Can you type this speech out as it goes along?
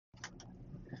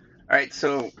All right,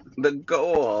 so the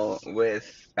goal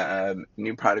with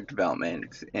new product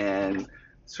development and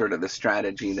sort of the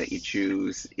strategy that you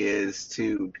choose is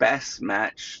to best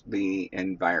match the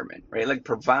environment, right? Like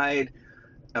provide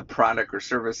a product or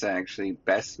service that actually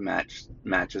best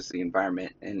matches the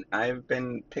environment. And I've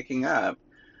been picking up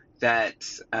that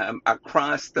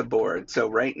across the board. So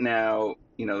right now,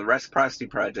 the Reciprocity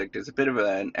project is a bit of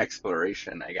an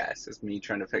exploration, I guess. Is me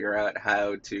trying to figure out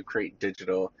how to create a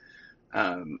digital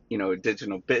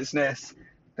business.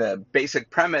 The basic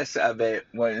premise of it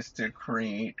was to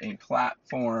create a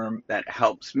platform that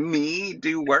helps me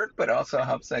do work, but also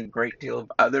helps a great deal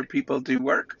of other people do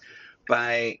work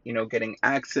by, getting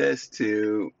access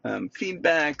to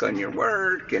feedback on your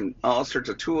work and all sorts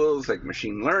of tools like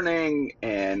machine learning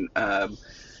and,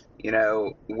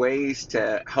 ways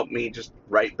to help me just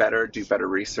write better, do better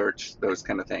research, those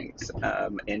kind of things,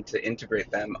 and to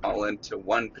integrate them all into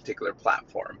one particular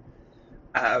platform.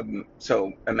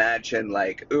 So imagine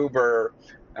like Uber,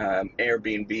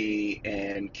 Airbnb,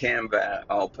 and Canva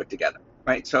all put together,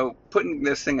 right? So putting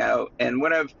this thing out, and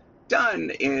what I've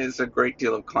done is a great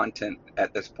deal of content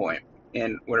at this point.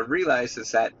 And what I've realized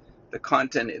is that the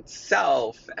content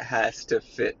itself has to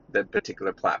fit the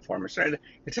particular platform. So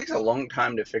it takes a long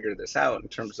time to figure this out in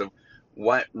terms of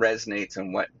what resonates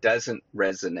and what doesn't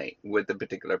resonate with the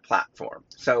particular platform.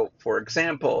 So, for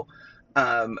example,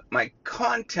 my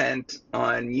content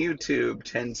on YouTube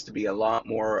tends to be a lot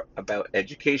more about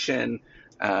education,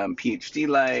 PhD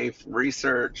life,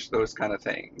 research, those kind of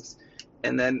things.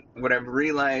 And then what I've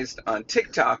realized on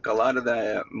TikTok, a lot of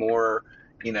the more,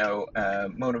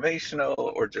 motivational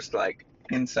or just like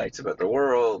insights about the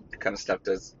world kind of stuff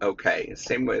does okay.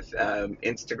 Same with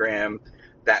Instagram,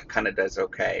 that kind of does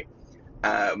okay.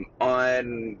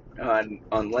 On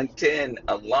LinkedIn,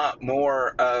 a lot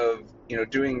more of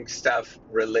doing stuff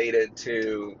related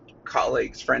to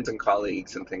colleagues, friends, and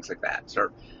colleagues, and things like that. So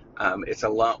it's a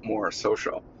lot more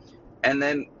social. And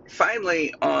then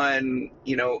finally, on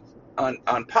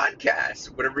podcasts,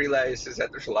 what I realized is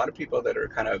that there's a lot of people that are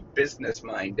kind of business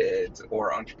minded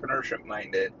or entrepreneurship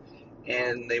minded,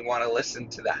 and they want to listen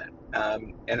to that.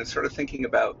 And it's sort of thinking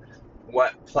about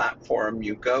what platform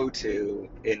you go to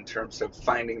in terms of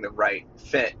finding the right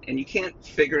fit. And you can't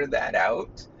figure that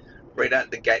out right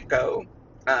at the get go.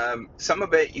 Some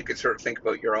of it you could sort of think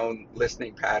about your own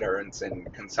listening patterns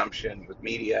and consumption with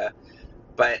media,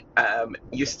 but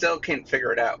you still can't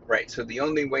figure it out, right? So the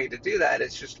only way to do that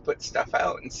is just to put stuff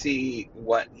out and see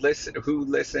who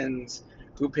listens,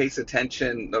 who pays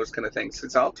attention, those kind of things.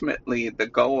 Because ultimately the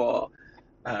goal,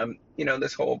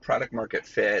 this whole product market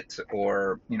fit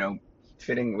or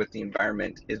fitting with the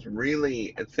environment is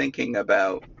really thinking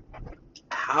about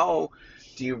how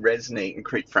do you resonate and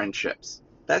create friendships.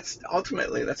 That's all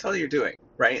you're doing,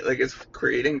 right? Like it's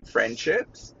creating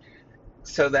friendships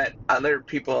so that other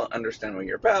people understand what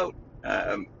you're about.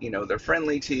 They're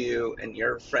friendly to you and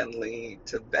you're friendly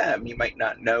to them. You might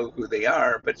not know who they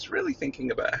are, but it's really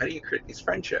thinking about how do you create these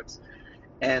friendships.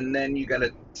 And then you got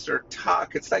to sort of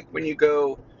talk. It's like when you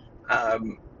go,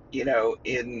 in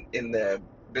the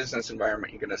business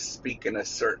environment, you're going to speak in a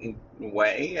certain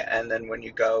way, and then when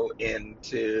you go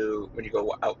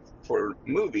out for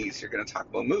movies, you're going to talk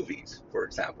about movies, for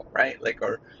example, right? Like,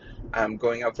 or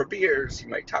going out for beers, you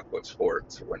might talk about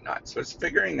sports or whatnot. So it's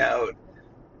figuring out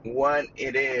what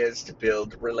it is to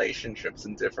build relationships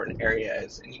in different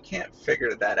areas, and you can't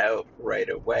figure that out right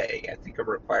away. I think it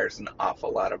requires an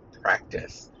awful lot of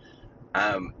practice,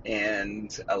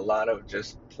 and a lot of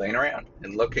just playing around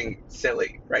and looking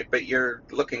silly, right? But you're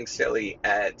looking silly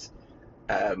at,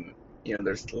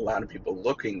 there's a lot of people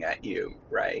looking at you,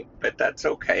 right? But that's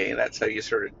okay. That's how you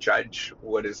sort of judge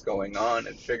what is going on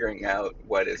and figuring out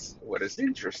what is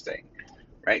interesting,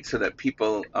 right? So that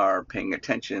people are paying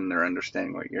attention, they're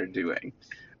understanding what you're doing.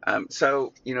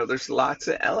 So, there's lots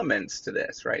of elements to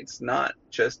this, right? It's not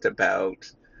just about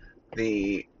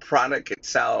the product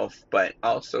itself, but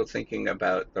also thinking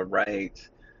about the right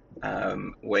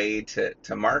way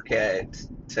to market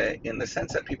in the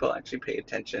sense that people actually pay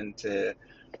attention to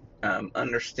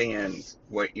understand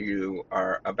what you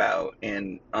are about.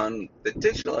 And on the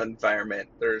digital environment,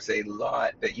 there's a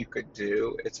lot that you could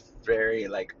do. It's very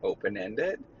like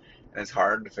open-ended, and it's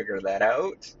hard to figure that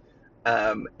out.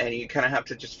 And you kind of have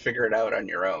to just figure it out on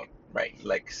your own, right?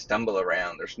 Like stumble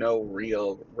around. There's no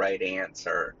real right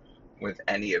answer with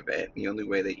any of it. The only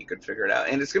way that you could figure it out,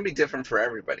 and it's going to be different for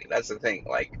everybody. That's the thing.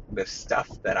 Like the stuff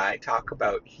that I talk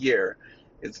about here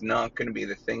is not going to be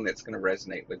the thing that's going to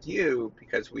resonate with you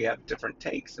because we have different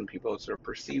takes and people sort of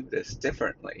perceive this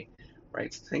differently,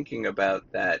 right? So thinking about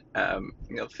that,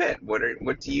 fit.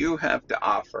 What do you have to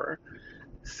offer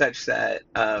such that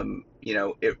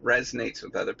it resonates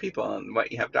with other people, and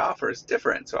what you have to offer is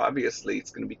different. So obviously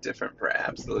it's going to be different for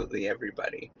absolutely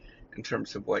everybody in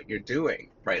terms of what you're doing,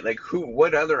 right? Like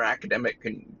what other academic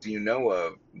do you know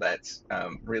of that's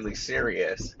really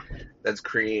serious, that's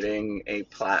creating a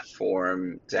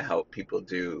platform to help people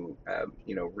do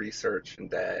research, and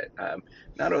that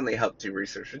not only help do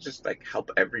research, but just like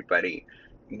help everybody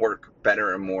work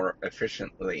better and more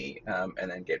efficiently, and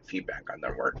then get feedback on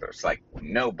their work. There's like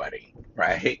nobody,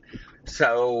 right?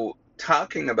 So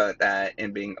talking about that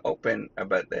and being open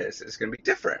about this is going to be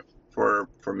different for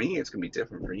me. It's going to be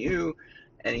different for you,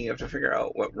 and you have to figure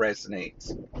out what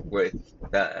resonates with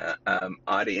the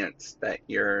audience that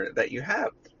you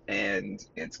have, and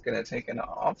it's going to take an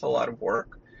awful lot of work,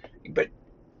 but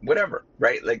whatever,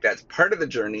 right? Like that's part of the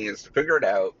journey, is to figure it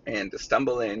out and to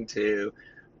stumble into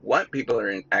what people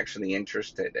are actually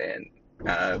interested in,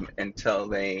 until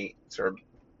they sort of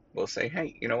will say,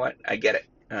 hey, you know what, I get it.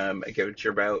 I get what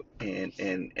you're about, and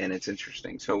it's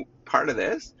interesting. So part of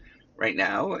this right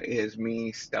now is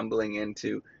me stumbling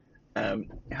into,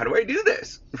 how do I do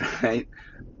this, right?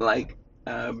 Like,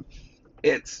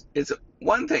 it's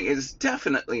one thing. It's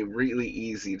definitely really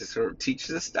easy to sort of teach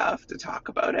this stuff, to talk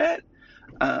about it,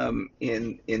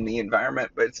 in the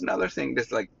environment, but it's another thing to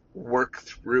like work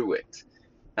through it.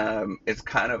 It's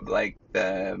kind of like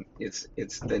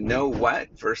it's the know what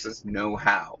versus know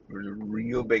how. There's a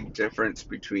real big difference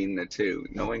between the two.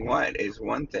 Knowing what is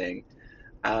one thing.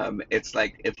 It's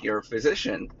like if you're a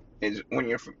physician, is when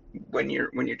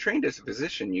you're trained as a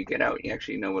physician, you get out, you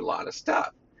actually know a lot of stuff,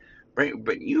 right?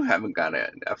 But you haven't got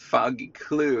a foggy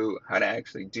clue how to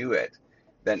actually do it.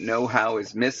 That know-how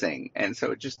is missing, and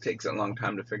so it just takes a long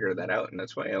time to figure that out. And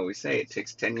that's why I always say it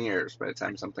takes 10 years by the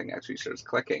time something actually starts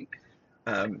clicking.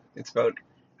 It's about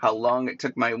how long it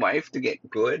took my wife to get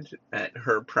good at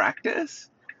her practice.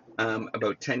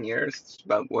 About 10 years. It's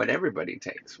about what everybody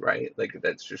takes, right? Like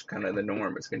that's just kind of the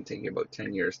norm. It's going to take you about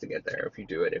 10 years to get there if you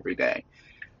do it every day.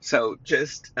 So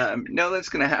just know that's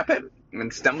going to happen,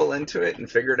 and stumble into it and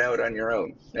figure it out on your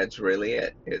own. That's really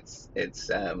it.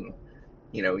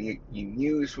 You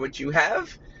use what you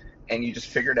have, and you just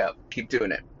figure it out. Keep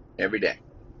doing it every day.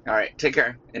 All right, take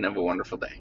care and have a wonderful day.